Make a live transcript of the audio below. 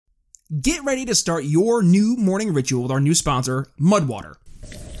Get ready to start your new morning ritual with our new sponsor, Mudwater.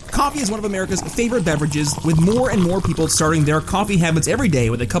 Coffee is one of America's favorite beverages, with more and more people starting their coffee habits every day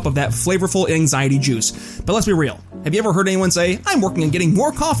with a cup of that flavorful anxiety juice. But let's be real. Have you ever heard anyone say, I'm working on getting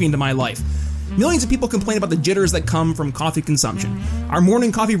more coffee into my life? Millions of people complain about the jitters that come from coffee consumption. Our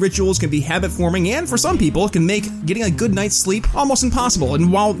morning coffee rituals can be habit-forming, and for some people, can make getting a good night's sleep almost impossible.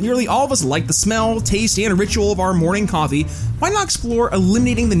 And while nearly all of us like the smell, taste, and ritual of our morning coffee, why not explore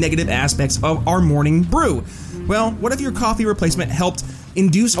eliminating the negative aspects of our morning brew? Well, what if your coffee replacement helped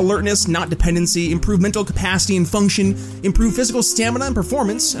induce alertness, not dependency, improve mental capacity and function, improve physical stamina and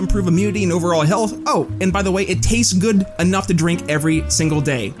performance, improve immunity and overall health? Oh, and by the way, it tastes good enough to drink every single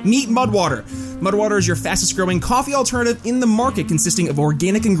day. Meet Mudwater. Mudwater is your fastest growing coffee alternative in the market, consisting of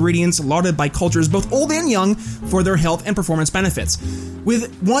organic ingredients lauded by cultures both old and young for their health and performance benefits.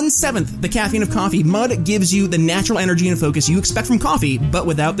 With 1/7 the caffeine of coffee, Mud gives you the natural energy and focus you expect from coffee, but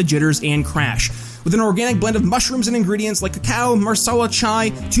without the jitters and crash. With an organic blend of mushrooms and ingredients like cacao, marsala, chai,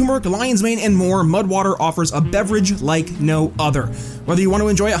 turmeric, lion's mane, and more, Mudwater offers a beverage like no other. Whether you want to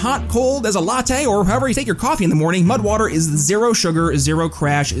enjoy it hot, cold, as a latte, or however you take your coffee in the morning, Mudwater is the zero sugar, zero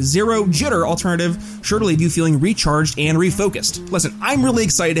crash, zero jitter alternative, sure to leave you feeling recharged and refocused. Listen, I'm really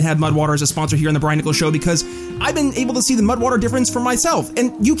excited to have Mudwater as a sponsor here on the Brian Nichols Show because I've been able to see the Mudwater difference for myself,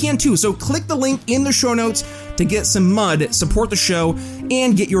 and you can too. So click the link in the show notes to get some mud, support the show,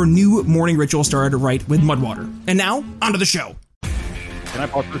 and get your new morning ritual started right with Mudwater. And now, onto the show. Can I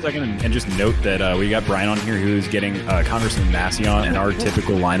pause for a second and just note that we got Brian on here who's getting Congressman Massey on, and our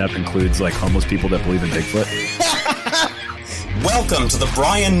typical lineup includes like homeless people that believe in Bigfoot. Welcome to the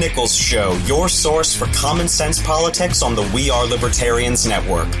Brian Nichols Show, your source for common sense politics on the We Are Libertarians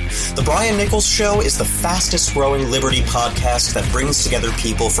Network. The Brian Nichols Show is the fastest growing liberty podcast that brings together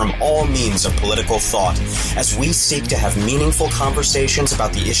people from all means of political thought as we seek to have meaningful conversations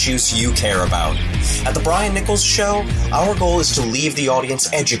about the issues you care about. At the Brian Nichols Show, our goal is to leave the audience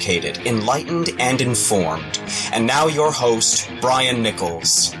educated, enlightened, and informed. And now your host, Brian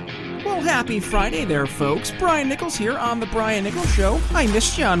Nichols. Well, happy Friday there, folks. Brian Nichols here on The Brian Nichols Show. I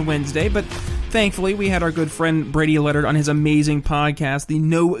missed you on Wednesday, but thankfully we had our good friend Brady Leonard on his amazing podcast, the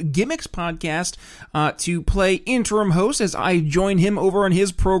No Gimmicks podcast, to play interim host as I joined him over on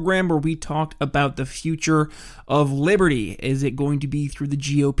his program where we talked about the future of liberty. Is it going to be through the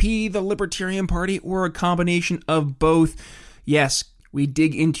GOP, the Libertarian Party, or a combination of both? Yes, we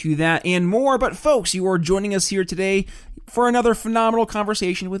dig into that and more, but folks, you are joining us here today for another phenomenal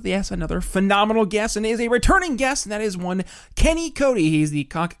conversation with, yes, another phenomenal guest, and is a returning guest, and that is one Cody. He's the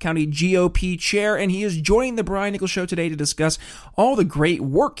Cocke County GOP chair, and he is joining the Brian Nichols Show today to discuss all the great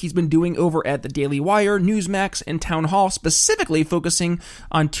work he's been doing over at the Daily Wire, Newsmax, and Town Hall, specifically focusing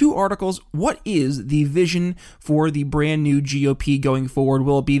on two articles. What is the vision for the brand new GOP going forward?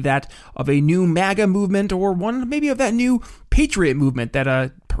 Will it be that of a new MAGA movement, or one maybe of that new Patriot movement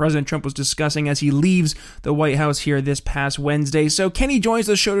that President Trump was discussing as he leaves the White House here this past Wednesday? So Kenny joins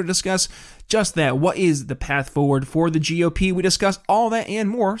the show to discuss just that. What is the path forward for the GOP? We discuss all that and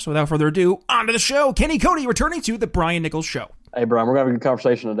more. So without further ado, on to the show. Cody returning to the Brian Nichols Show. Hey, Brian, we're going to have a good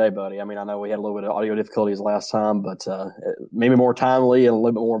conversation today, buddy. I mean, I know we had a little bit of audio difficulties last time, but maybe more timely and a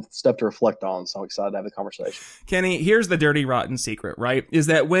little bit more stuff to reflect on. So I'm excited to have the conversation. Kenny, here's the dirty, rotten secret, right? Is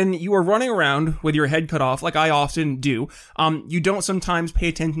that when you are running around with your head cut off, like I often do, you don't sometimes pay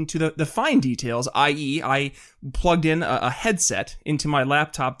attention to the fine details, i.e., I plugged in a headset into my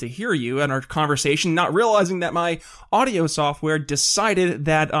laptop to hear you and our conversation, not realizing that my audio software decided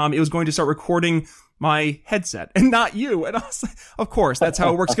that it was going to start recording my headset and not you. And I was like, of course, that's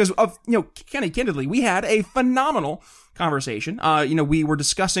how it works. Because Kenny, candidly, we had a phenomenal conversation. We were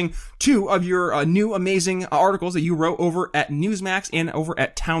discussing two of your new amazing articles that you wrote over at Newsmax and over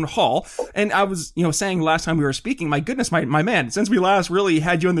at Town Hall. And I was, saying last time we were speaking, my goodness, my man, since we last really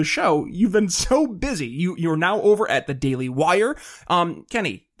had you on the show, you've been so busy. You're now over at the Daily Wire.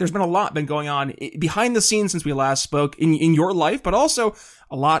 Kenny, there's been a lot been going on behind the scenes since we last spoke in your life, but also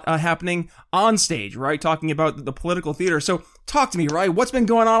a lot happening on stage, right? Talking about the political theater. So talk to me, right? What's been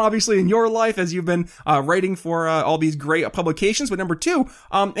going on, obviously, in your life as you've been writing for all these great publications? But number two,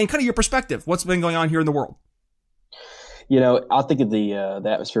 and kind of your perspective, what's been going on here in the world? I think the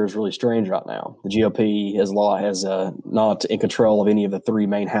atmosphere is really strange right now. The GOP has not in control of any of the three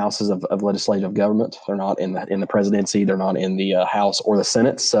main houses of legislative government. They're not in the presidency. They're not in the House or the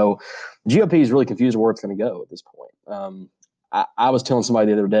Senate. So the GOP is really confused where it's going to go at this point. I was telling somebody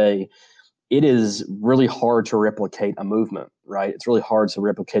the other day, it is really hard to replicate a movement, right? It's really hard to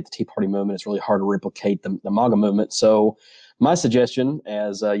replicate the Tea Party movement. It's really hard to replicate the MAGA movement. So my suggestion,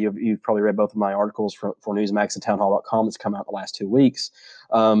 as you've probably read both of my articles for Newsmax and townhall.com that's come out in the last 2 weeks,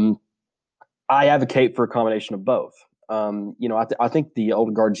 I advocate for a combination of both. I think the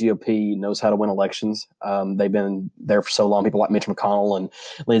old guard GOP knows how to win elections. They've been there for so long. People like Mitch McConnell and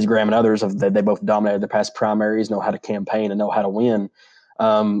Lindsey Graham and others they both dominated their past primaries, know how to campaign and know how to win.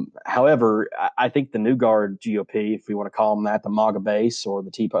 However, I think the new guard GOP, if we want to call them that, the MAGA base or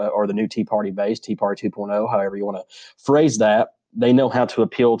the new Tea Party base, Tea Party 2.0, however you want to phrase that, they know how to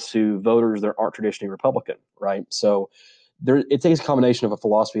appeal to voters that aren't traditionally Republican, right? So it takes a combination of a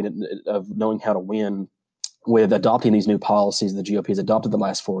philosophy of knowing how to win with adopting these new policies the GOP has adopted the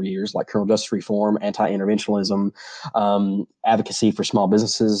last 4 years, like criminal justice reform, anti-interventionism, advocacy for small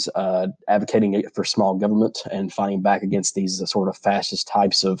businesses, advocating for small government, and fighting back against these sort of fascist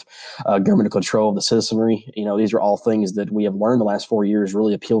types of governmental control of the citizenry. These are all things that we have learned the last 4 years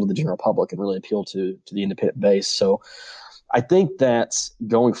really appeal to the general public and really appeal to the independent base. So I think that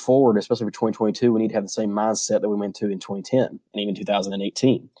going forward, especially for 2022, we need to have the same mindset that we went to in 2010 and even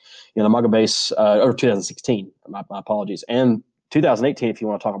 2018. The MAGA base, or 2016, my apologies, and 2018, if you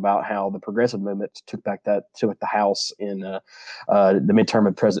want to talk about how the progressive movement took the House in the midterm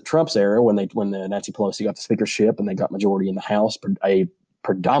of President Trump's era, when the Nancy Pelosi got the speakership and they got majority in the House, a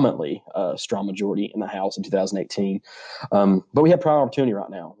predominantly strong majority in the House in 2018. But we have prime opportunity right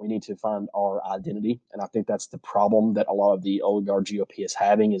now. We need to find our identity. And I think that's the problem that a lot of the old guard GOP is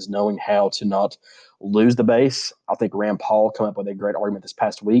having, is knowing how to not lose the base. I think Rand Paul came up with a great argument this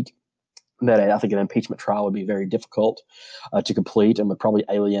past week that I think an impeachment trial would be very difficult to complete and would probably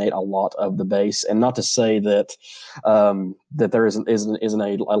alienate a lot of the base. And not to say that that there isn't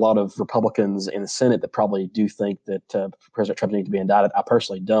a lot of Republicans in the Senate that probably do think that President Trump needs to be indicted. I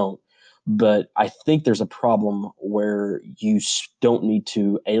personally don't. But I think there's a problem where you don't need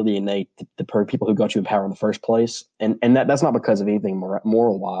to alienate the people who got you in power in the first place. And that's not because of anything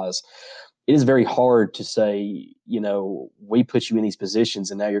moral-wise. It is very hard to say, we put you in these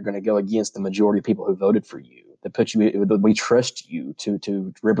positions and now you're going to go against the majority of people who voted for you, we trust you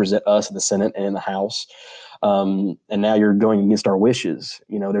to represent us in the Senate and in the House. And now you're going against our wishes.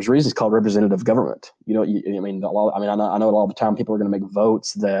 There's reasons called representative government. I know a lot of the time people are going to make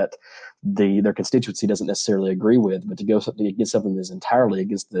votes that their constituency doesn't necessarily agree with, but to go against something that's entirely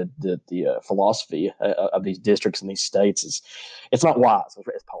against the philosophy of these districts and these states it's not wise,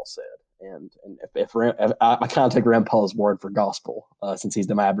 as Paul said. And if I kind of take Rand Paul's word for gospel, since he's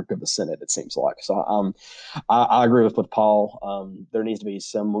the maverick of the Senate, it seems like. So I agree with Paul. There needs to be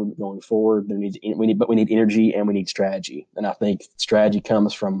some movement going forward. But we need energy and we need strategy. And I think strategy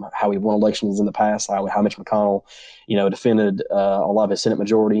comes from how we've won elections in the past, how Mitch McConnell, defended a lot of his Senate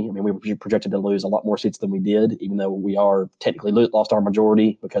majority. I mean, we were projected to lose a lot more seats than we did, even though we are technically lost our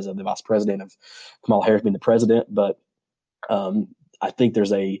majority because of the vice president of Kamala Harris being the president. But I think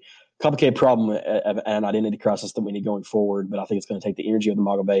there's a complicated problem of an identity crisis that we need going forward, but I think it's going to take the energy of the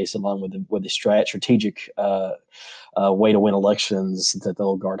MAGA base along with the strategic way to win elections that the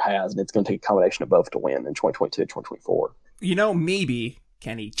old guard has, and it's going to take a combination of both to win in 2022 and 2024. Maybe,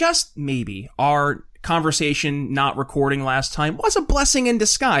 Kenny, just maybe, our conversation not recording last time was a blessing in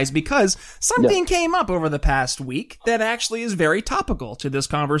disguise, because something came up over the past week that actually is very topical to this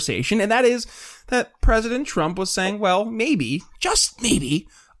conversation, and that is that President Trump was saying, well, maybe, just maybe,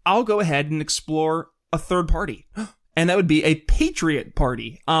 I'll go ahead and explore a third party. And that would be a Patriot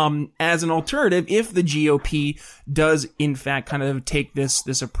party, as an alternative if the GOP does in fact kind of take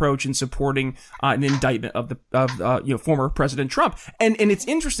this approach in supporting an indictment of former President Trump. And it's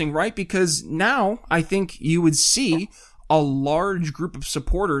interesting, right? Because now I think you would see a large group of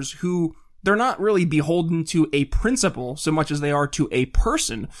supporters who they're not really beholden to a principle so much as they are to a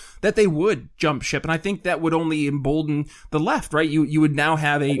person, that they would jump ship. And I think that would only embolden the left, right? You would now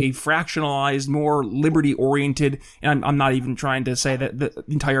have a fractionalized, more liberty-oriented, and I'm not even trying to say that the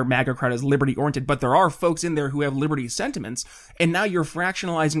entire MAGA crowd is liberty-oriented, but there are folks in there who have liberty sentiments. And now you're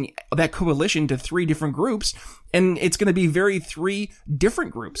fractionalizing that coalition to three different groups, and it's going to be three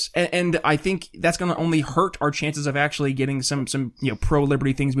different groups. And I think that's going to only hurt our chances of actually getting some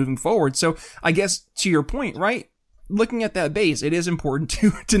pro-liberty things moving forward. So I guess to your point, right? Looking at that base, it is important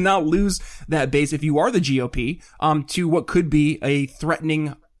to not lose that base if you are the GOP, to what could be a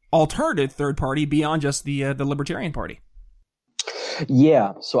threatening alternative third party beyond just the Libertarian Party.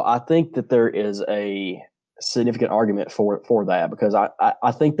 Yeah. So I think that there is a significant argument for that, because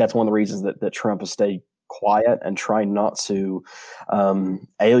I think that's one of the reasons that Trump has stayed quiet and try not to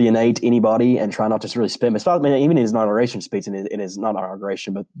alienate anybody and try not to really spin. Even in his inauguration speech, and in his not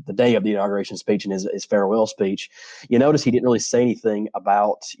inauguration, but the day of the inauguration speech and his farewell speech, you notice he didn't really say anything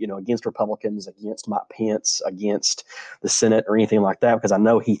about, against Republicans, against Mike Pence, against the Senate or anything like that, because I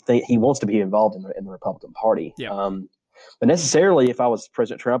know he wants to be involved in the Republican Party. Yeah. But necessarily, if I was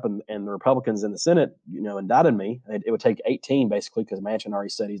President Trump and the Republicans in the Senate, indicted me, it would take 18 basically, because Manchin already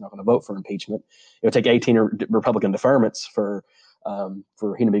said he's not going to vote for impeachment. It would take 18 Republican deferments for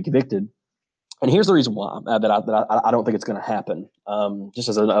him to be convicted. And here's the reason why that I don't think it's going to happen. Just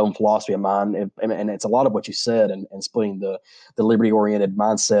as an own philosophy of mine, and it's a lot of what you said, and splitting the liberty-oriented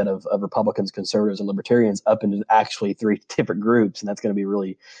mindset of Republicans, conservatives, and libertarians up into actually three different groups, and that's going to be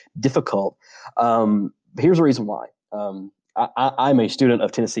really difficult. Here's the reason why. I'm a student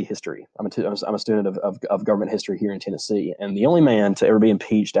of Tennessee history. I'm a student of government history here in Tennessee, and the only man to ever be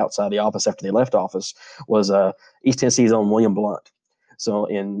impeached outside the office after they left office was East Tennessee's own William Blount. So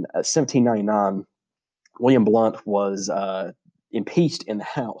in 1799, William Blount was impeached in the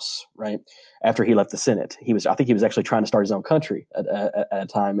House, right, after he left the Senate. I think he was actually trying to start his own country at a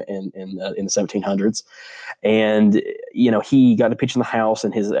time in the 1700s, and he got impeached in the House,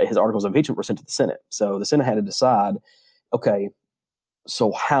 and his articles of impeachment were sent to the Senate. So the Senate had to decide, okay,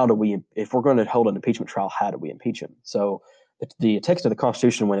 so how do we, if we're going to hold an impeachment trial, how do we impeach him? So the text of the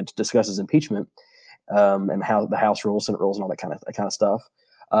Constitution, when it discusses impeachment, and how the House rules, Senate rules, and all that kind of stuff.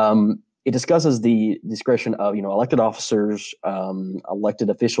 It discusses the discretion of elected officers, elected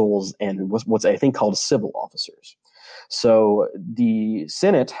officials, and what's I think called civil officers. So the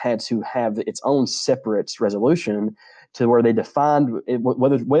Senate had to have its own separate resolution to where they defined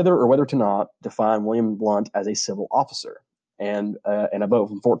whether or not define William Blount as a civil officer. And a vote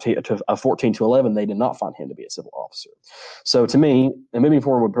from 14 to 11, they did not find him to be a civil officer. So to me, and moving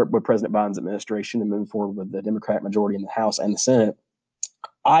forward with President Biden's administration and moving forward with the Democratic majority in the House and the Senate,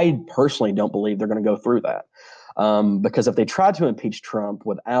 I personally don't believe they're going to go through that. Because if they tried to impeach Trump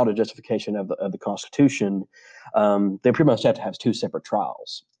without a justification of the Constitution, they pretty much have to have two separate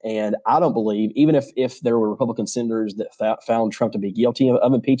trials. And I don't believe, even if there were Republican senators that found Trump to be guilty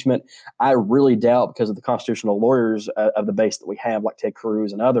of impeachment, I really doubt, because of the constitutional lawyers of the base that we have, like Ted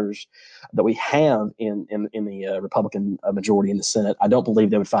Cruz and others that we have in the Republican majority in the Senate, I don't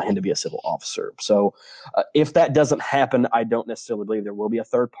believe they would find him to be a civil officer. So if that doesn't happen, I don't necessarily believe there will be a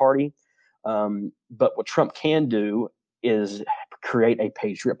third party. But what Trump can do is create a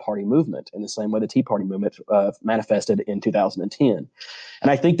Patriot Party movement in the same way the Tea Party movement manifested in 2010. And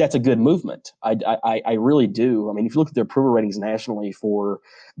I think that's a good movement. I really do. I mean, if you look at the approval ratings nationally for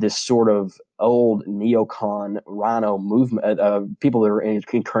this sort of old neocon rhino movement, people that are in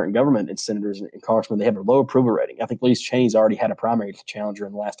current government and senators and congressmen, they have a low approval rating. I think Liz Cheney's already had a primary challenger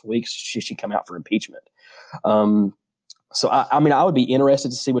in the last week. She come out for impeachment. So I mean, I would be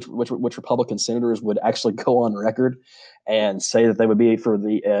interested to see which Republican senators would actually go on record and say that they would be for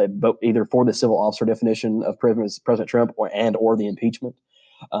the either for the civil officer definition of President Trump or the impeachment.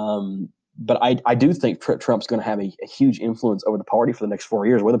 But I do think Trump's going to have a huge influence over the party for the next 4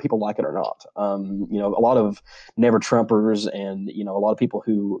 years, whether people like it or not. A lot of never Trumpers and a lot of people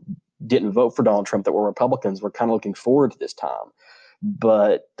who didn't vote for Donald Trump that were Republicans were kind of looking forward to this time.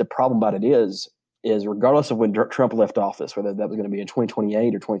 But the problem about it is regardless of when Trump left office, whether that was going to be in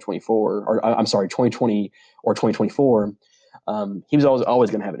 2028 or 2024, or I'm sorry, 2020 or 2024, he was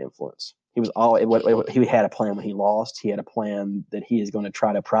always going to have an influence. He had a plan when he lost. He had a plan that he is going to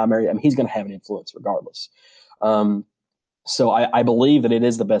try to primary. I mean, he's going to have an influence regardless. So I believe that it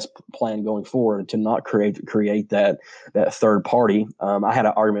is the best plan going forward to not create that third party. I had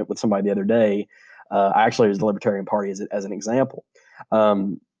an argument with somebody the other day. I actually used the Libertarian Party as an example.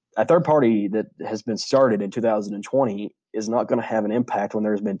 A third party that has been started in 2020 is not going to have an impact when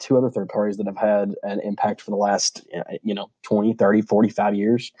there's been two other third parties that have had an impact for the last 20, 30, 45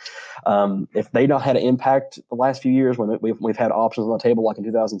 years. If they not had an impact the last few years, when we've had options on the table, like in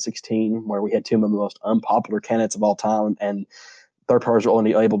 2016, where we had two of the most unpopular candidates of all time, and third parties were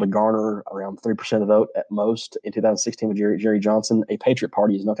only able to garner around 3% of the vote at most in 2016 with Jerry Johnson, a Patriot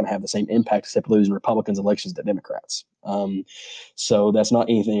Party is not going to have the same impact except losing Republicans elections to Democrats. So that's not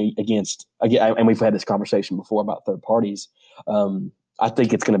anything against, again, and we've had this conversation before about third parties. I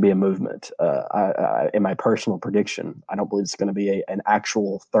think it's going to be a movement. In my personal prediction, I don't believe it's going to be an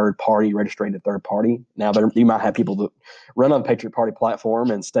actual third party, registered third party. Now, you might have people that run on the Patriot Party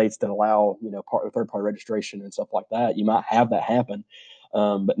platform in states that allow, third party registration and stuff like that. You might have that happen. But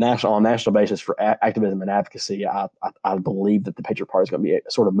on a national basis for activism and advocacy, I believe that the Patriot Party is going to be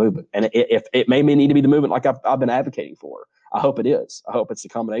a sort of movement. And if it may need to be the movement like I've been advocating for, I hope it is. I hope it's a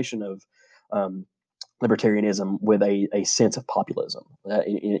combination of libertarianism with a sense of populism.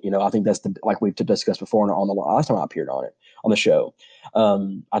 I think that's like we've discussed before on the last time I appeared on the show.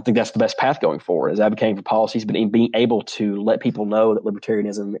 I think that's the best path going forward, is advocating for policies, but being able to let people know that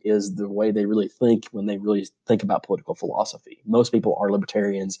libertarianism is the way they really think when they really think about political philosophy. Most people are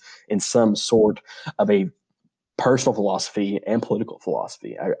libertarians in some sort of a personal philosophy and political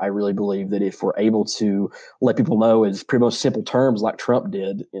philosophy. I really believe that if we're able to let people know in pretty much simple terms, like Trump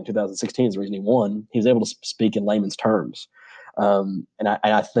did in 2016, is the reason he won, he was able to speak in layman's terms. And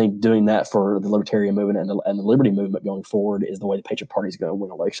I think doing that for the libertarian movement and the liberty movement going forward is the way the Patriot Party is going to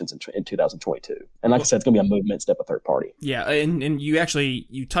win elections in 2022. And like I said, it's going to be a movement instead of a third party. Yeah, and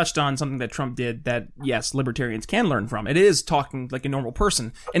you touched on something that Trump did that, yes, libertarians can learn from. It is talking like a normal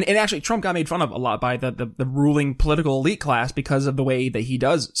person. And actually, Trump got made fun of a lot by the ruling political elite class because of the way that he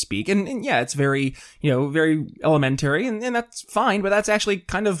does speak. And yeah, it's very, very elementary, and that's fine, but that's actually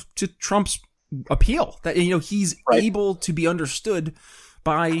kind of to Trump's appeal, that he's able to be understood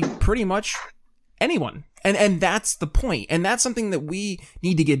by pretty much anyone, and that's the point, and that's something that we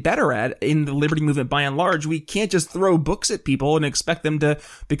need to get better at in the liberty movement. By and large, we can't just throw books at people and expect them to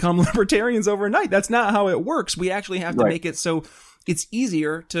become libertarians overnight. That's not how it works. We actually have to make it so it's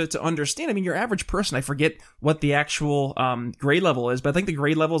easier to understand. I mean, your average person, I forget what the actual grade level is, but I think the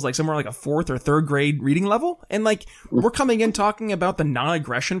grade level is like somewhere like a 4th or 3rd grade reading level. And like, we're coming in talking about the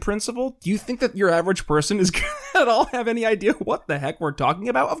non-aggression principle. Do you think that your average person is going to at all have any idea what the heck we're talking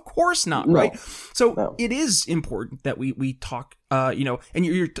about? Of course not, right? So it is important that we talk, and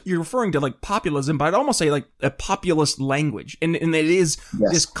you're referring to like populism, but I'd almost say like a populist language. And it is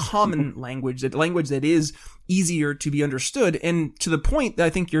this common language that is easier to be understood. And to the point that I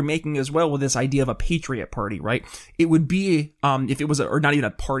think you're making as well with this idea of a Patriot Party, right? It would be, if it was or not even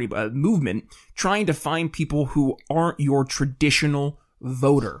a party, but a movement, trying to find people who aren't your traditional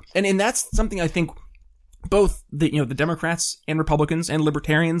voter. And that's something I think both the Democrats and Republicans and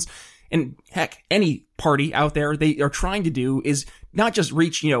libertarians and heck, any party out there, they are trying to do is not just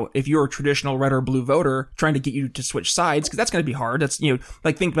reach, if you're a traditional red or blue voter, trying to get you to switch sides, because that's going to be hard. That's,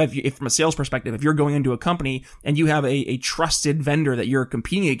 like think about if from a sales perspective, if you're going into a company and you have a trusted vendor that you're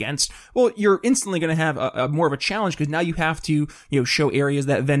competing against, well, you're instantly going to have a more of a challenge, because now you have to, show areas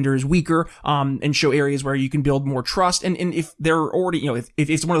that vendor is weaker, and show areas where you can build more trust. And if they're already, if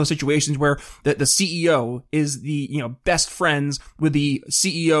it's one of those situations where the CEO is the, best friends with the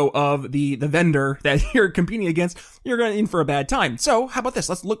CEO of the vendor that you're competing against, you're going in for a bad time. So how about this?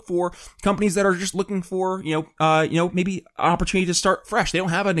 Let's look for companies that are just looking for, maybe an opportunity to start fresh. They don't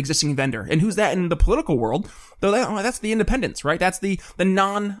have an existing vendor. And who's that in the political world? That's the independents, right? That's the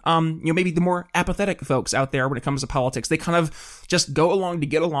non, maybe the more apathetic folks out there when it comes to politics. They kind of just go along to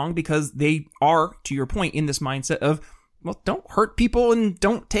get along because they are, to your point, in this mindset of, well, don't hurt people and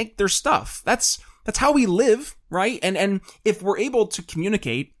don't take their stuff. That's how we live, right? And if we're able to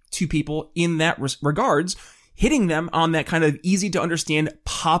communicate to people in that regards, hitting them on that kind of easy to understand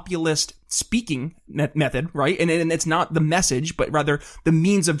populist speaking method, right? And it's not the message, but rather the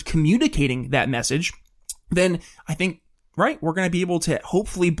means of communicating that message, then I think, right, we're going to be able to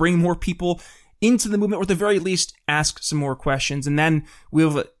hopefully bring more people into the movement, or at the very least ask some more questions. And then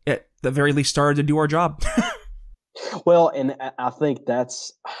we'll at the very least started to do our job. Well, and I think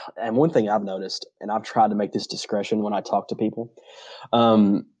and one thing I've noticed, and I've tried to make this discretion when I talk to people,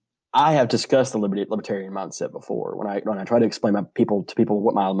 I have discussed the libertarian mindset before. When I try to explain to people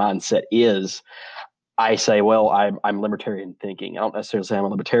what my mindset is, I say, well, I'm libertarian thinking. I don't necessarily say I'm a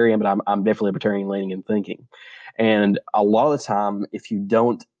libertarian, but I'm definitely libertarian leaning and thinking. And a lot of the time, if you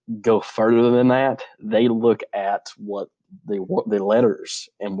don't go further than that, they look at what the letters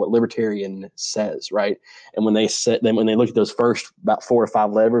and what libertarian says, right? And when they look at those first about 4 or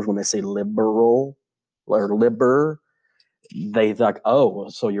 5 letters, when they say liberal or liber, they like, oh,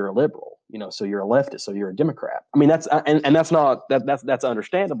 so you're a liberal, so you're a leftist, so you're a Democrat. I mean, that's that's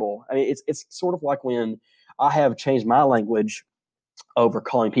understandable. I mean, it's sort of like when I have changed my language over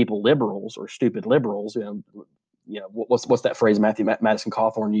calling people liberals or stupid liberals. What's that phrase Madison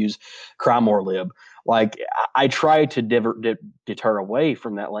Cawthorn used? Cry more lib. Like I try to deter away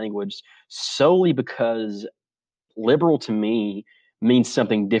from that language solely because liberal to me means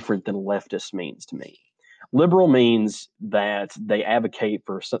something different than leftist means to me. Liberal means that they advocate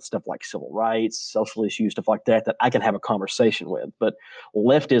for stuff like civil rights, social issues, stuff like that I can have a conversation with. But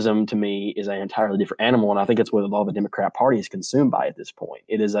leftism to me is an entirely different animal, and I think it's what a lot of the Democrat Party is consumed by at this point.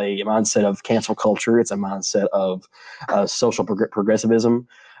 It is a mindset of cancel culture. It's a mindset of social progressivism,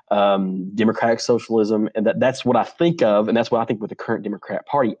 democratic socialism, and that's what I think of, and that's what I think what the current Democrat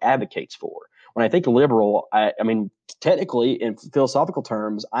Party advocates for. When I think liberal, I mean, technically, in philosophical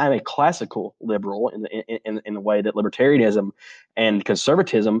terms, I'm a classical liberal in the way that libertarianism and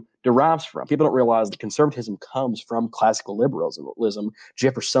conservatism derives from. People don't realize that conservatism comes from classical liberalism,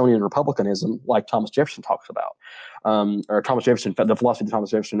 Jeffersonian republicanism, like Thomas Jefferson talks about, or Thomas Jefferson, the philosophy that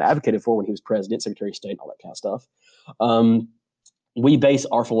Thomas Jefferson advocated for when he was president, Secretary of State, and all that kind of stuff. we base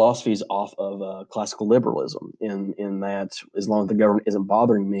our philosophies off of classical liberalism in that as long as the government isn't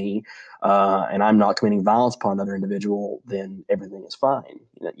bothering me and I'm not committing violence upon another individual, then everything is fine.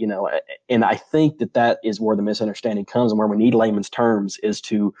 And I think that is where the misunderstanding comes, and where we need layman's terms is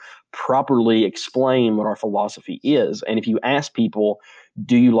to properly explain what our philosophy is. And if you ask people,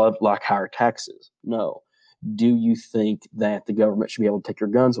 do you like higher taxes? No. Do you think that the government should be able to take your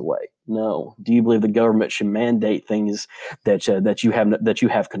guns away? No. Do you believe the government should mandate things that you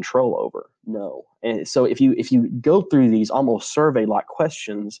have control over? No. And so if you go through these almost survey-like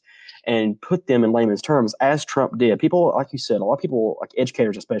questions and put them in layman's terms, as Trump did, people, like you said, a lot of people, like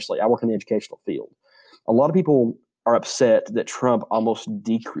educators especially, I work in the educational field, a lot of people are upset that Trump almost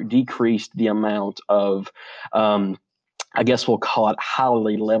decreased the amount of, I guess we'll call it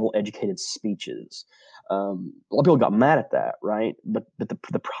highly level educated speeches. A lot of people got mad at that, right? But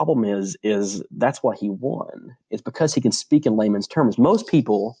the problem is that's why he won. It's because he can speak in layman's terms. Most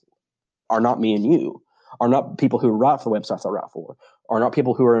people are not me and you, are not people who write for the websites I write for, are not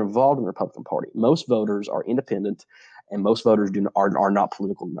people who are involved in the Republican Party. Most voters are independent, and most voters are not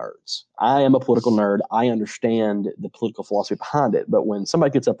political nerds. I am a political nerd. I understand the political philosophy behind it. But when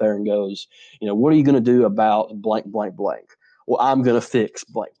somebody gets up there and goes, what are you going to do about blank, blank, blank? Well, I'm going to fix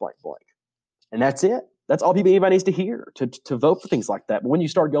blank, blank, blank. And that's it. That's all anybody needs to hear to vote for things like that. But when you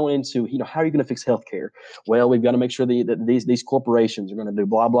start going into, how are you going to fix healthcare? Well, we've got to make sure that these corporations are going to do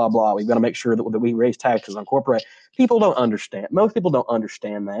blah, blah, blah. We've got to make sure that we raise taxes on corporate. People don't understand. Most people don't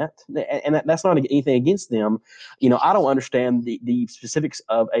understand that. And that's not anything against them. I don't understand the specifics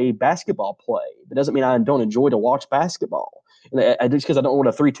of a basketball play. It doesn't mean I don't enjoy to watch basketball. And just because I don't know what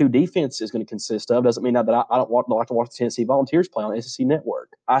a 3-2 defense is going to consist of doesn't mean that I don't like to watch the Tennessee Volunteers play on the SEC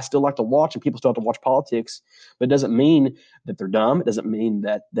Network. I still like to watch, and people still have to watch politics, but it doesn't mean that they're dumb. It doesn't mean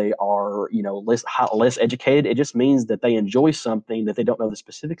that they are less educated. It just means that they enjoy something that they don't know the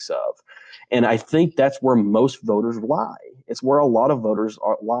specifics of. And I think that's where most voters lie. It's where a lot of voters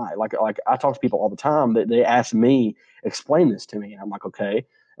lie. Like I talk to people all the time that they ask me, explain this to me. And I'm like, okay.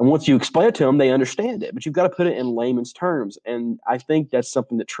 And once you explain it to them, they understand it. But you've got to put it in layman's terms. And I think that's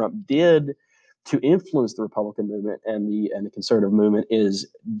something that Trump did to influence the Republican movement and the conservative movement is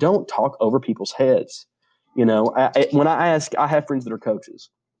don't talk over people's heads. When I have friends that are coaches.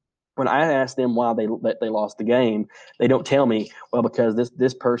 When I ask them why they lost the game, they don't tell me, well, because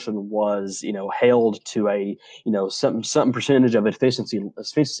this person was, held to a, some percentage of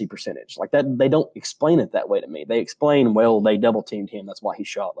efficiency percentage like that. They don't explain it that way to me. They explain, well, they double teamed him. That's why he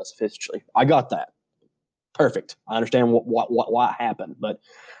shot less efficiently. I got that. Perfect. I understand what happened, but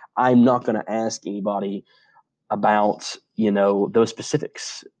I'm not going to ask anybody about, those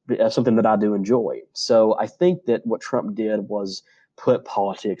specifics, something that I do enjoy. So I think that what Trump did was put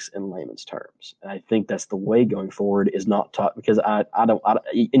politics in layman's terms. And I think that's the way going forward is not taught because I don't,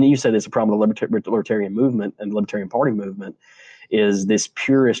 and you said it's a problem with the libertarian movement and the Libertarian Party movement is this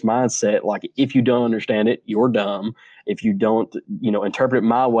purist mindset. Like if you don't understand it, you're dumb. If you don't, interpret it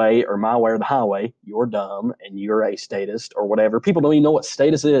my way or the highway, you're dumb and you're a statist or whatever. People don't even know what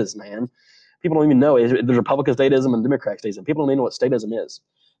status is, man. People don't even know. There's Republican statism and Democrat statism. People don't even know what statism is.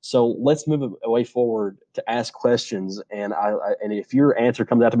 So let's move away forward to ask questions. And and if your answer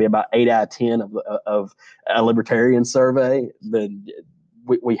comes out to be about 8 out of 10 of a libertarian survey, then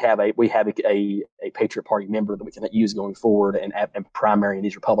we have a Patriot Party member that we can use going forward and primarying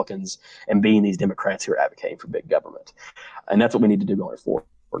these Republicans and being these Democrats who are advocating for big government. And that's what we need to do going forward.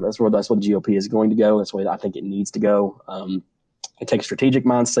 That's where the GOP is going to go. That's the way I think it needs to go. It takes strategic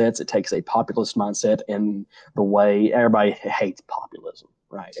mindsets. It takes a populist mindset, and the way everybody hates populism,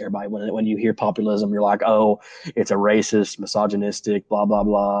 right? Everybody, when you hear populism, you're like, oh, it's a racist, misogynistic, blah, blah,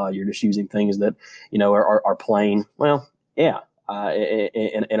 blah. You're just using things that, are plain. Well, yeah.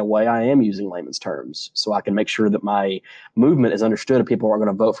 In a way, I am using layman's terms so I can make sure that my movement is understood and people aren't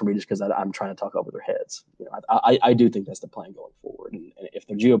going to vote for me just because I'm trying to talk over their heads. I do think that's the plan going forward. And if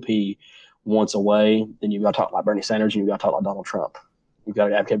the GOP wants a way, then you've got to talk like Bernie Sanders and you've got to talk like Donald Trump. You've got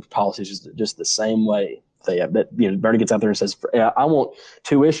to advocate for policies just the same way. Bernie gets out there and says, I want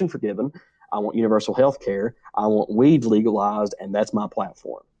tuition forgiven. I want universal health care. I want weed legalized, and that's my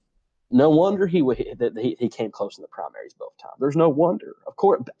platform. No wonder he came close in the primaries both times. There's no wonder. Of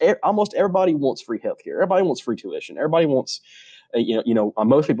course, almost everybody wants free healthcare. Everybody wants free tuition. Everybody wants,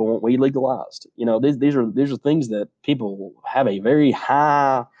 most people want weed legalized. These are things that people have a very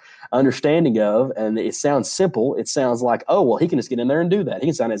high understanding of, and it sounds simple. It sounds like, oh, well, he can just get in there and do that. He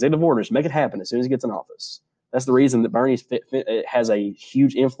can sign executive orders, make it happen as soon as he gets in office. That's the reason that Bernie has a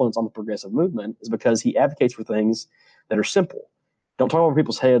huge influence on the progressive movement is because he advocates for things that are simple. Don't talk over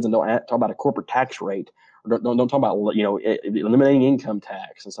people's heads and don't talk about a corporate tax rate Don't talk about eliminating income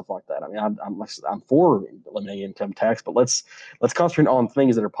tax and stuff like that. I mean, I'm for eliminating income tax, but let's concentrate on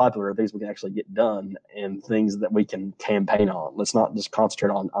things that are popular, things we can actually get done, and things that we can campaign on. Let's not just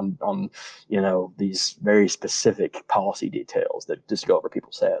concentrate on these very specific policy details that just go over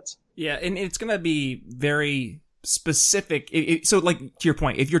people's heads. Yeah, and it's going to be very specific. So like to your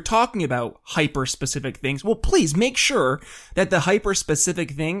point, if you're talking about hyper specific things, well, please make sure that the hyper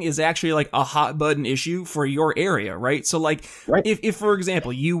specific thing is actually like a hot button issue for your area, right? So like if for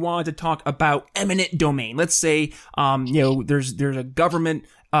example, you wanted to talk about eminent domain, let's say, there's a government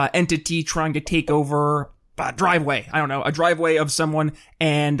entity trying to take over a driveway of someone,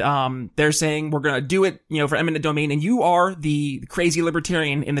 and they're saying we're going to do it, for eminent domain, and you are the crazy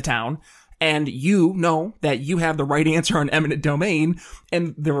libertarian in the town, and you know that you have the right answer on eminent domain,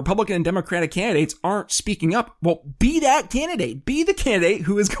 and the Republican and Democratic candidates aren't speaking up. Well, be that candidate. Be the candidate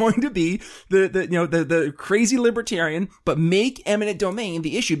who is going to be the crazy libertarian, but make eminent domain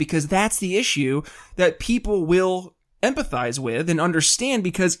the issue, because that's the issue that people will empathize with and understand,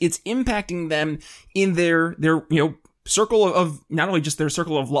 because it's impacting them in their circle of not only just their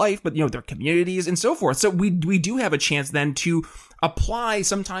circle of life, but their communities and so forth. So we do have a chance then to apply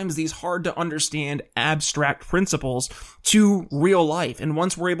sometimes these hard to understand abstract principles to real life. And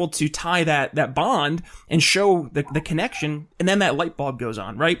once we're able to tie that bond and show the connection, and then that light bulb goes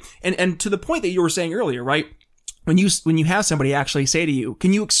on, right? And to the point that you were saying earlier, right? When you have somebody actually say to you,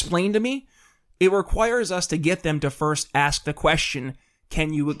 "Can you explain to me?" It requires us to get them to first ask the question,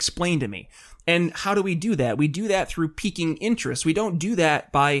 "Can you explain to me?" And how do we do that? We do that through piquing interest. We don't do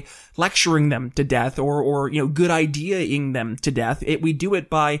that by lecturing them to death or good ideaing them to death. We do it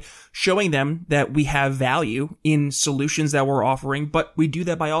by showing them that we have value in solutions that we're offering, but we do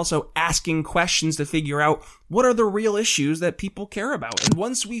that by also asking questions to figure out what are the real issues that people care about. And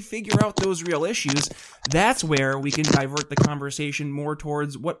once we figure out those real issues, that's where we can divert the conversation more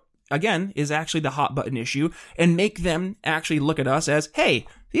towards what, again, is actually the hot button issue, and make them actually look at us as, hey,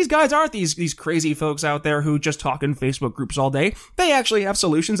 these guys aren't these crazy folks out there who just talk in Facebook groups all day. They actually have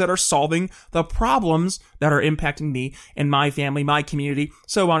solutions that are solving the problems that are impacting me and my family, my community,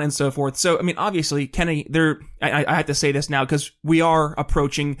 so on and so forth. So, I mean, obviously, Kenny, I have to say this now because we are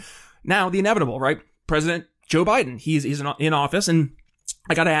approaching now the inevitable, right? President Joe Biden, he's in office, and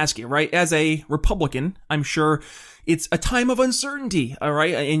I got to ask you, right? As a Republican, I'm sure it's a time of uncertainty, all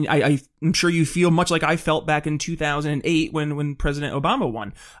right? And I'm sure you feel much like I felt back in 2008 when President Obama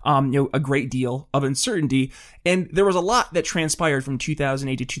won, a great deal of uncertainty. And there was a lot that transpired from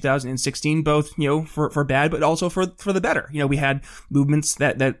 2008 to 2016, both, for bad, but also for the better. We had movements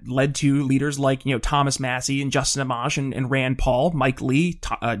that led to leaders like, Thomas Massey and Justin Amash and Rand Paul, Mike Lee,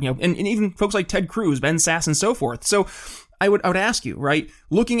 and even folks like Ted Cruz, Ben Sasse, and so forth. So I would ask you, right,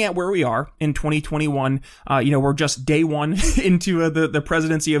 looking at where we are in 2021, we're just day one into the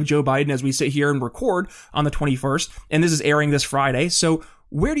presidency of Joe Biden as we sit here and record on the 21st, and this is airing this Friday. So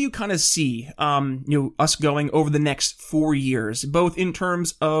where do you kind of see, us going over the next 4 years, both in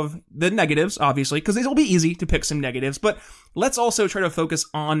terms of the negatives, obviously, because it'll be easy to pick some negatives, but let's also try to focus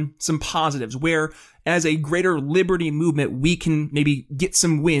on some positives where, as a greater liberty movement, we can maybe get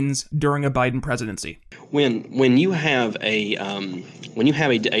some wins during a Biden presidency. When you have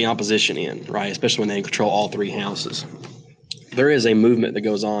an opposition in, right, especially when they control all three houses, there is a movement that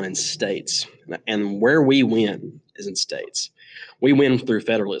goes on in states, and where we win is in states. We win through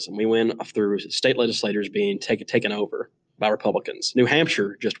federalism. We win through state legislators being taken over by Republicans. New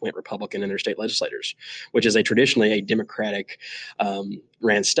Hampshire just went Republican in their state legislators, which is traditionally a Democratic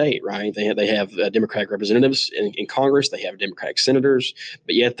ran state, right? They have Democratic representatives in Congress. They have Democratic senators,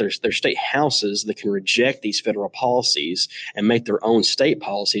 but yet there's state houses that can reject these federal policies and make their own state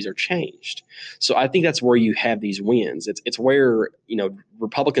policies are changed. So I think that's where you have these wins. It's where,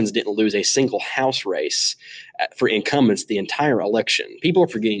 Republicans didn't lose a single House race for incumbents the entire election. People are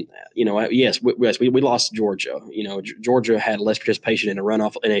forgetting that. Yes, we lost Georgia. Georgia had less participation in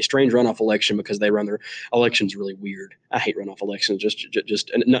a strange runoff election because they run their elections really weird. I hate runoff elections. Just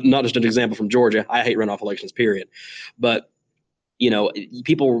not just an example from Georgia. I hate runoff elections, period. But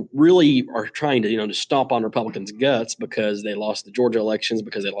people really are trying to stomp on Republicans' guts because they lost the Georgia elections,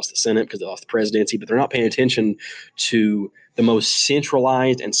 because they lost the Senate, because they lost the presidency, but they're not paying attention to the most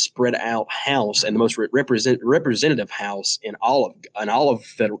centralized and spread out House and the most representative House in all of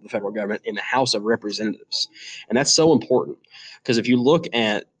the federal government, in the House of Representatives. And that's so important because if you look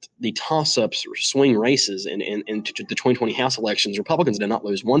at the toss-ups or swing races in the 2020 House elections, Republicans did not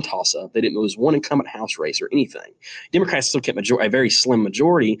lose one toss-up. They didn't lose one incumbent House race or anything. Democrats still kept a very slim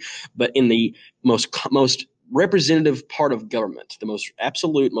majority, but in the most representative part of government, the most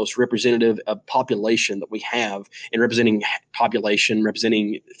absolute, most representative population that we have in representing population,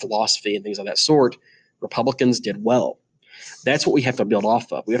 representing philosophy and things of that sort, Republicans did well. That's what we have to build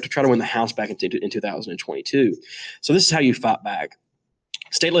off of. We have to try to win the House back in 2022. So this is how you fight back.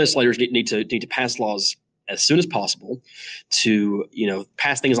 State legislators need to pass laws as soon as possible to,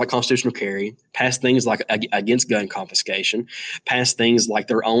 pass things like constitutional carry, pass things like against gun confiscation, pass things like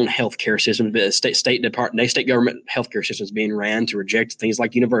their own healthcare system. State government healthcare systems being ran to reject things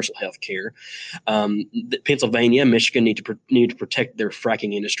like universal healthcare. Pennsylvania, Michigan need to protect their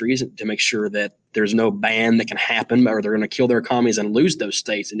fracking industries to make sure that there's no ban that can happen, or they're going to kill their economies and lose those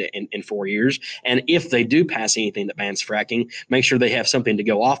states in 4 years. And if they do pass anything that bans fracking, make sure they have something to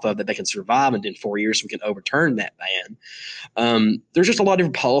go off of that they can survive in 4 years so we can overturn that ban. There's just a lot of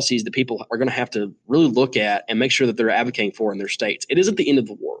different policies that people are going to have to really look at and make sure that they're advocating for in their states. It isn't the end of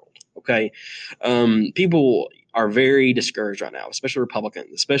the world, okay? People are very discouraged right now, especially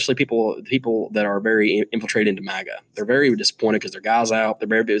Republicans, especially people that are very infiltrated into MAGA. They're very disappointed because their guy's out. They're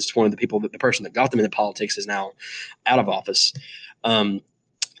very disappointed the person that got them into politics is now out of office.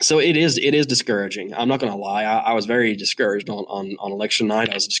 So it is discouraging. I'm not going to lie. I was very discouraged on election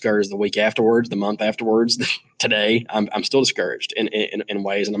night. I was discouraged the week afterwards, the month afterwards. Today, I'm still discouraged in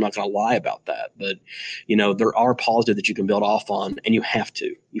ways, and I'm not going to lie about that. But there are positives that you can build off on, and you have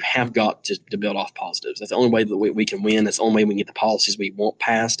to. You have got to build off positives. That's the only way that we can win. That's the only way we can get the policies we want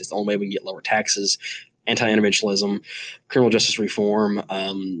passed. It's the only way we can get lower taxes, anti-interventionism, criminal justice reform.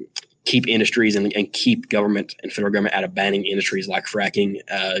 Keep industries and keep government and federal government out of banning industries like fracking,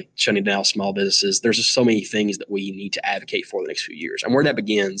 shutting down small businesses. There's just so many things that we need to advocate for the next few years. And where that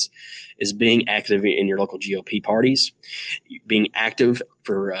begins is being active in your local GOP parties, being active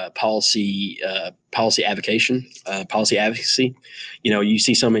for policy advocacy. You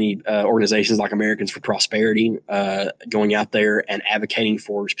see so many organizations like Americans for Prosperity going out there and advocating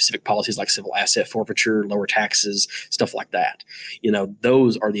for specific policies like civil asset forfeiture, lower taxes, stuff like that.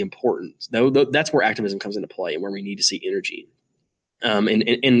 Those are the important. That's where activism comes into play and where we need to see energy.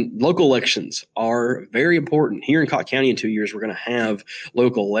 And local elections are very important. Here in Cotton County in 2 years, we're going to have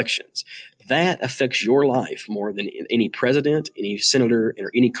local elections. That affects your life more than any president, any senator,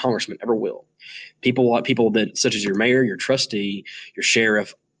 or any congressman ever will. People that, such as your mayor, your trustee, your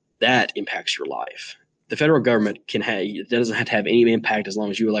sheriff, that impacts your life. The federal government doesn't have to have any impact as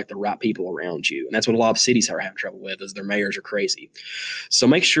long as you elect the right people around you, and that's what a lot of cities are having trouble with, is their mayors are crazy. So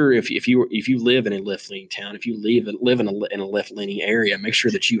make sure if you live in a left-leaning town, if you live in a left-leaning area, make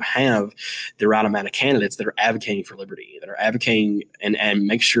sure that you have the right amount of candidates that are advocating for liberty, that are advocating, and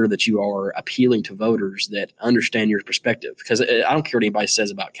make sure that you are appealing to voters that understand your perspective. Because I don't care what anybody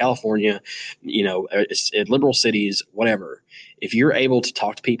says about California, it's liberal cities, whatever. If you're able to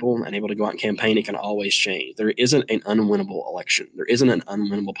talk to people and able to go out and campaign, it can always change. There isn't an unwinnable election. There isn't an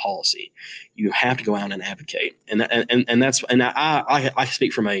unwinnable policy. You have to go out and advocate. And I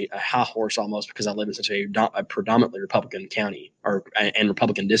speak from a high horse almost, because I live in such a predominantly Republican county and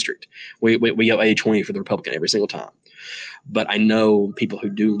Republican district. We go 80-20 for the Republican every single time. But I know people who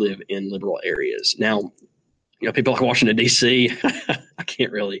do live in liberal areas. Now, people like Washington, D.C., I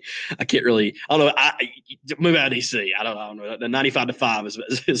can't really, I don't know. Move out of D.C. I don't know. The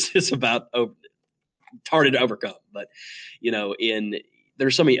 95-5 is about hard to overcome. But,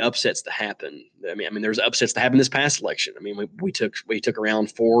 there's so many upsets that happen. I mean, there's upsets that happened this past election. I mean, we took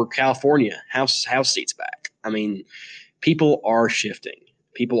around 4 California House seats back. I mean, people are shifting.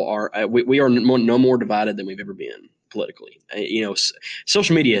 People are, we are no more divided than we've ever been politically.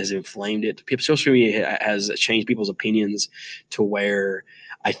 Social media has inflamed it. Social media has changed people's opinions to where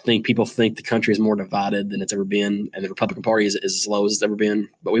I think people think the country is more divided than it's ever been, and the Republican Party is as low as it's ever been.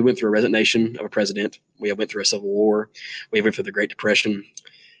 But we went through a resignation of a president. We went through a civil war. We went through the Great Depression.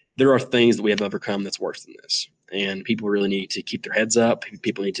 There are things that we have overcome that's worse than this. And people really need to keep their heads up.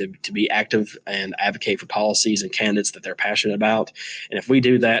 People need to be active and advocate for policies and candidates that they're passionate about. And if we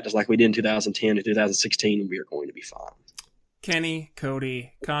do that, just like we did in 2010 to 2016, we are going to be fine. Kenny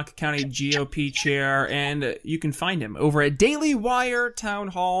Cody, Cotton County GOP chair, and you can find him over at Daily Wire, Town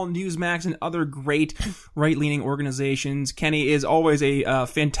Hall, Newsmax, and other great right-leaning organizations. Kenny, is always a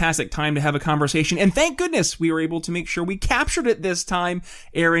fantastic time to have a conversation, and thank goodness we were able to make sure we captured it this time,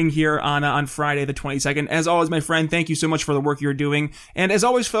 airing here on Friday the 22nd. As always, my friend, thank you so much for the work you're doing, and as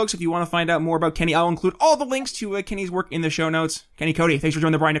always, folks, if you want to find out more about Kenny, I'll include all the links to Kenny's work in the show notes. Kenny Cody, thanks for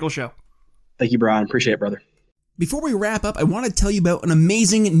joining the Brian Nichols Show. Thank you, Brian. Appreciate it, brother. Before we wrap up, I want to tell you about an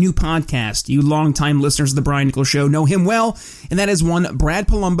amazing new podcast. You longtime listeners of The Brian Nichols Show know him well, and that is one Brad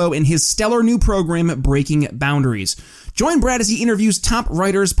Palumbo and his stellar new program, Breaking Boundaries. Join Brad as he interviews top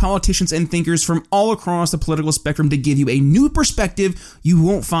writers, politicians, and thinkers from all across the political spectrum to give you a new perspective you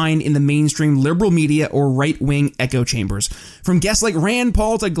won't find in the mainstream liberal media or right-wing echo chambers. From guests like Rand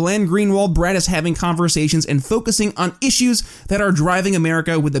Paul to Glenn Greenwald, Brad is having conversations and focusing on issues that are driving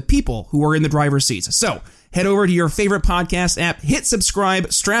America with the people who are in the driver's seats. So, head over to your favorite podcast app, hit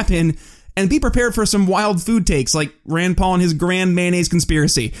subscribe, strap in, and be prepared for some wild food takes like Rand Paul and his grand mayonnaise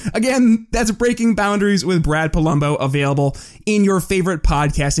conspiracy. Again, that's Breaking Boundaries with Brad Palumbo, available in your favorite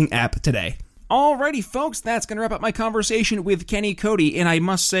podcasting app today. Alrighty, folks, that's going to wrap up my conversation with Kenny Cody, and I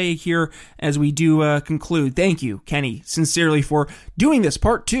must say here, as we do conclude, thank you, Kenny, sincerely for doing this,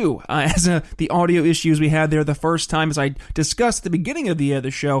 part 2, as the audio issues we had there the first time, as I discussed at the beginning of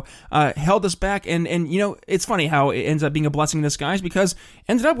the show, held us back, and you know, it's funny how it ends up being a blessing in disguise, because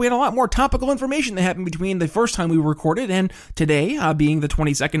ended up we had a lot more topical information that happened between the first time we recorded and today, being the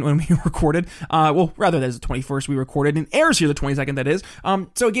 22nd when we recorded, well, rather, that's the 21st we recorded, and airs here the 22nd, that is,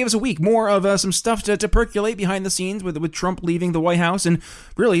 so it gave us a week more of some stuff to percolate behind the scenes with Trump leaving the White House and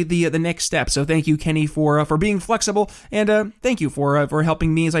really the next step. So thank you, Kenny, for being flexible, and thank you for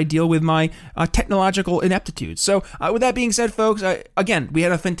helping me as I deal with my technological ineptitude. So with that being said, folks, again, we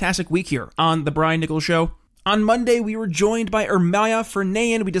had a fantastic week here on the Brian Nichols Show. On Monday, we were joined by Ermaya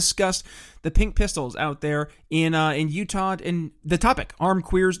Fernayan. We discussed the Pink Pistols out there in Utah, and the topic, armed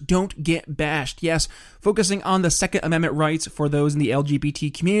queers don't get bashed. Yes, focusing on the Second Amendment rights for those in the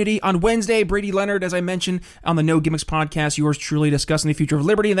LGBT community. On Wednesday, Brady Leonard, as I mentioned, on the No Gimmicks podcast, yours truly, discussing the future of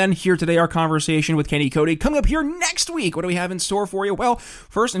liberty. And then here today, our conversation with Kenny Cody. Coming up here next week, what do we have in store for you? Well,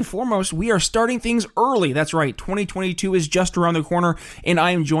 first and foremost, we are starting things early. That's right, 2022 is just around the corner, and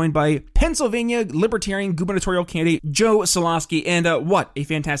I am joined by Pennsylvania Libertarian gubernatorial candidate Joe Solosky. And what a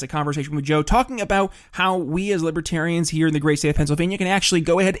fantastic conversation with Joe, talking about how we as libertarians here in the great state of Pennsylvania can actually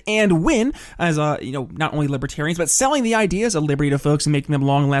go ahead and win as, not only libertarians, but selling the ideas of liberty to folks and making them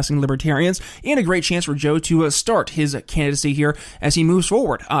long-lasting libertarians, and a great chance for Joe to start his candidacy here as he moves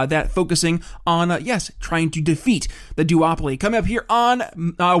forward, that focusing on, trying to defeat the duopoly. Coming up here on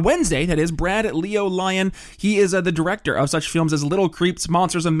Wednesday, that is, Brad Leo Lyon. He is the director of such films as Little Creeps,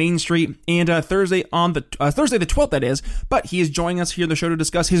 Monsters of Main Street, and Thursday the 12th, that is, but he is joining us here on the show to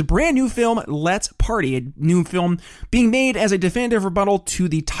discuss his brand new film, Let's Party, a new film being made as a definitive rebuttal to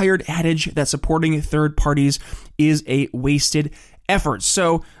the tired adage that supporting third parties is a wasted effort.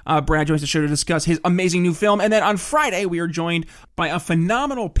 So Brad joins the show to discuss his amazing new film. And then on Friday, we are joined by a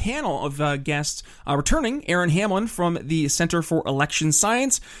phenomenal panel of guests, returning Aaron Hamlin from the Center for Election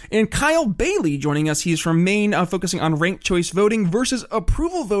Science, and Kyle Bailey joining us. He's from Maine, focusing on ranked choice voting versus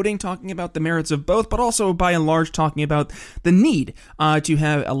approval voting, talking about the merits of both, but also by and large talking about the need to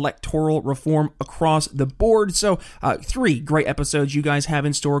have electoral reform across the board. So 3 great episodes you guys have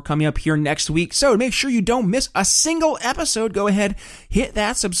in store coming up here next week. So make sure you don't miss a single episode. Go ahead, hit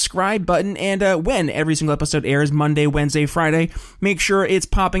that subscribe button, and when every single episode airs, Monday, Wednesday, Friday, make sure it's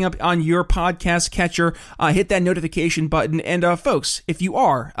popping up on your podcast catcher. Hit that notification button. And folks, if you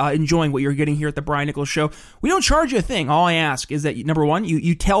are enjoying what you're getting here at the Brian Nichols Show, we don't charge you a thing. All I ask is that, number one,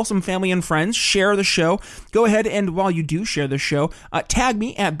 you tell some family and friends, share the show. Go ahead and while you do share the show, tag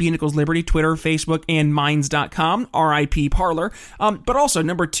me at B Nichols Liberty, Twitter, Facebook, and Minds.com, RIP Parler. But also,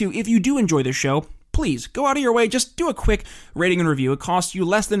 number 2, if you do enjoy the show, please go out of your way, just do a quick rating and review. It costs you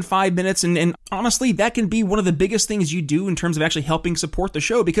less than 5 minutes, and honestly, that can be one of the biggest things you do in terms of actually helping support the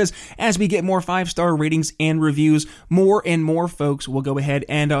show, because as we get more 5-star ratings and reviews, more and more folks will go ahead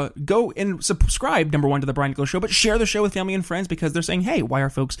and go and subscribe, number 1, to the Brian Nichols Show, but share the show with family and friends, because they're saying, hey, why are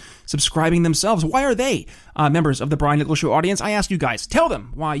folks subscribing themselves? Why are they members of the Brian Nichols Show audience? I ask you guys, tell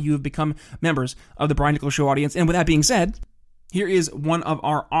them why you have become members of the Brian Nichols Show audience. And with that being said, here is one of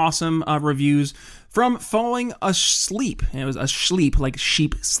our awesome reviews from Falling Asleep. And it was asleep, like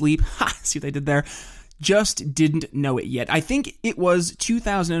sheep sleep. Ha! See what they did there? Just didn't know it yet. I think it was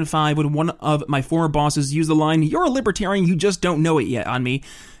 2005 when one of my former bosses used the line, "You're a libertarian, you just don't know it yet," on me.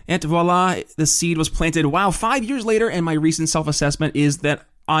 And voila, the seed was planted. Wow, 5 years later, and my recent self-assessment is that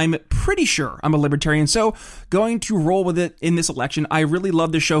I'm pretty sure I'm a libertarian, so going to roll with it in this election. I really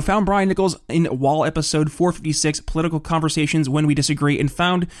love the show. Found Brian Nichols in Wall episode 456, Political Conversations When We Disagree, and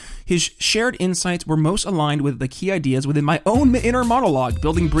found his shared insights were most aligned with the key ideas within my own inner monologue,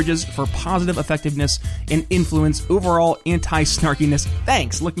 building bridges for positive effectiveness and influence, overall anti-snarkiness.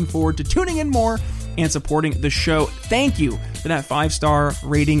 Thanks. Looking forward to tuning in more and supporting the show. Thank you for that 5-star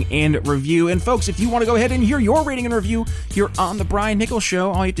rating and review. And folks, if you want to go ahead and hear your rating and review here on the Brian Nichols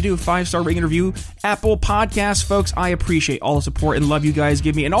Show, all you have to do, 5-star rating and review, Apple Podcasts. Folks, I appreciate all the support and love you guys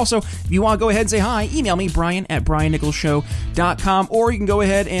give me. And also, if you want to go ahead and say hi, email me, brian@briannicholsshow.com, or you can go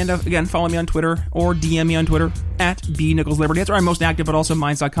ahead and, again, follow me on Twitter or DM me on Twitter at bnicholsliberty. That's where I'm most active, but also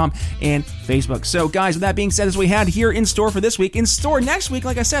minds.com and Facebook. So, guys, with that being said, as we had here in store for this week, in store next week,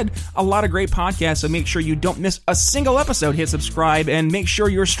 like I said, a lot of great podcasts, so make sure you don't miss a single episode. Hit subscribe and make sure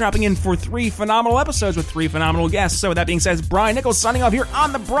you're strapping in for 3 phenomenal episodes with 3 phenomenal guests. So with that being said, it's Brian Nichols signing off here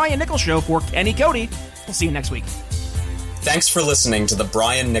on the Brian Nichols Show for Kenny Cody. We'll see you next week. Thanks for listening to the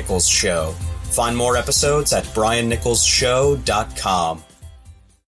Brian Nichols Show. Find more episodes at briannicholsshow.com.